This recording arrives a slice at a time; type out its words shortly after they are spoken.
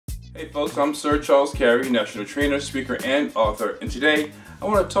Hey folks, I'm Sir Charles Cary, national trainer, speaker, and author, and today I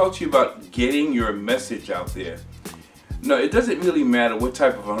want to talk to you about getting your message out there. Now, it doesn't really matter what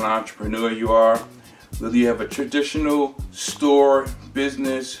type of an entrepreneur you are, whether you have a traditional store,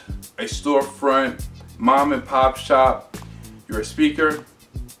 business, a storefront, mom and pop shop, you're a speaker,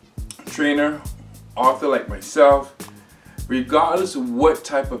 trainer, author like myself. Regardless of what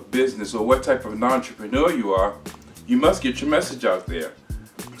type of business or what type of an entrepreneur you are, you must get your message out there.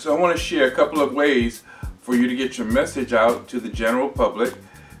 So I want to share a couple of ways for you to get your message out to the general public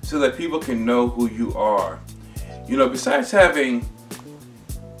so that people can know who you are. You know, besides having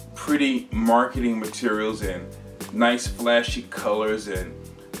pretty marketing materials and nice flashy colors and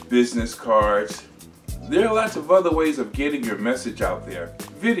business cards, there are lots of other ways of getting your message out there.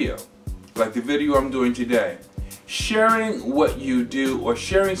 Video, like the video I'm doing today. Sharing what you do or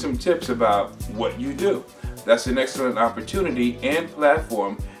sharing some tips about what you do. That's an excellent opportunity and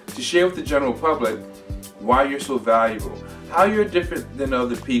platform to share with the general public why you're so valuable, how you're different than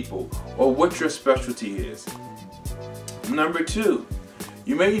other people, or what your specialty is. Number two,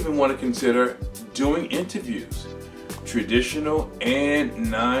 you may even want to consider doing interviews, traditional and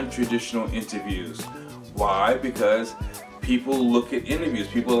non-traditional interviews. Why? Because people look at interviews,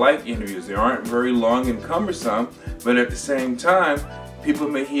 people like interviews. They aren't very long and cumbersome, but at the same time, people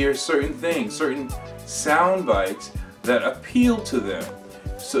may hear certain things, certain sound bites that appeal to them.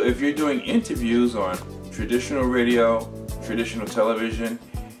 So if you're doing interviews on traditional radio, traditional television,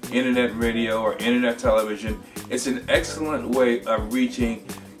 internet radio, or internet television, it's an excellent way of reaching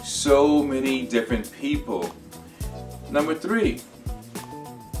so many different people. Number three,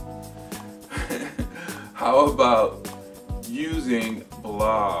 how about using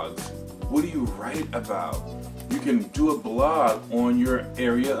blogs? What do you write about? You can do a blog on your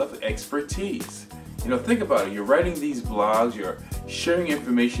area of expertise. You know, think about it. You're writing these blogs, you're sharing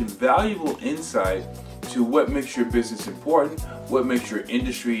information, valuable insight to what makes your business important, what makes your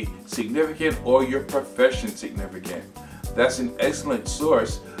industry significant, or your profession significant. That's an excellent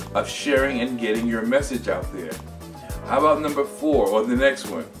source of sharing and getting your message out there. How about number four, or the next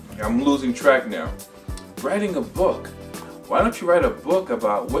one? I'm losing track now. Writing a book. Why don't you write a book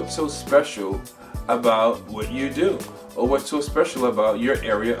about what's so special about what you do, or what's so special about your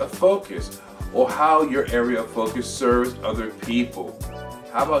area of focus, or how your area of focus serves other people?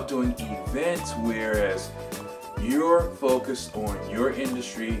 How about doing events whereas you're focused on your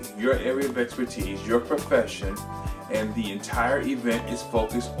industry, your area of expertise, your profession, and the entire event is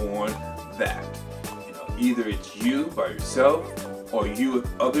focused on that? You know, either it's you by yourself, or you with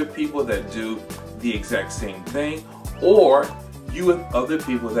other people that do the exact same thing, or you with other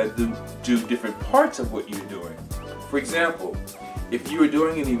people that do different parts of what you're doing. For example, if you were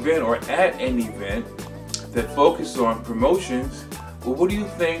doing an event or at an event that focused on promotions, well, what do you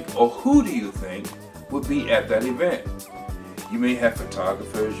think, or who do you think would be at that event? You may have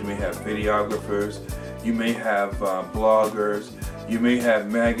photographers, you may have videographers, you may have bloggers, you may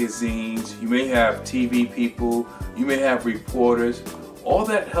have magazines, you may have TV people, you may have reporters. All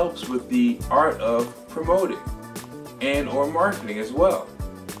that helps with the art of promoting and or marketing as well.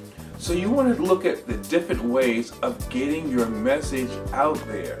 So you want to look at the different ways of getting your message out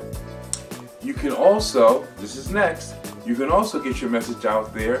there. You can also, this is next, you can also get your message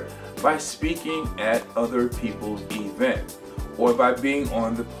out there by speaking at other people's events, or by being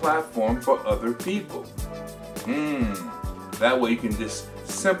on the platform for other people. That way you can just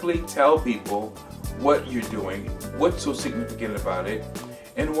simply tell people what you're doing, what's so significant about it,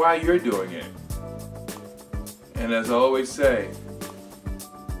 and why you're doing it. And as I always say,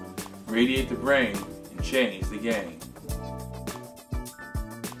 radiate the brain and change the game.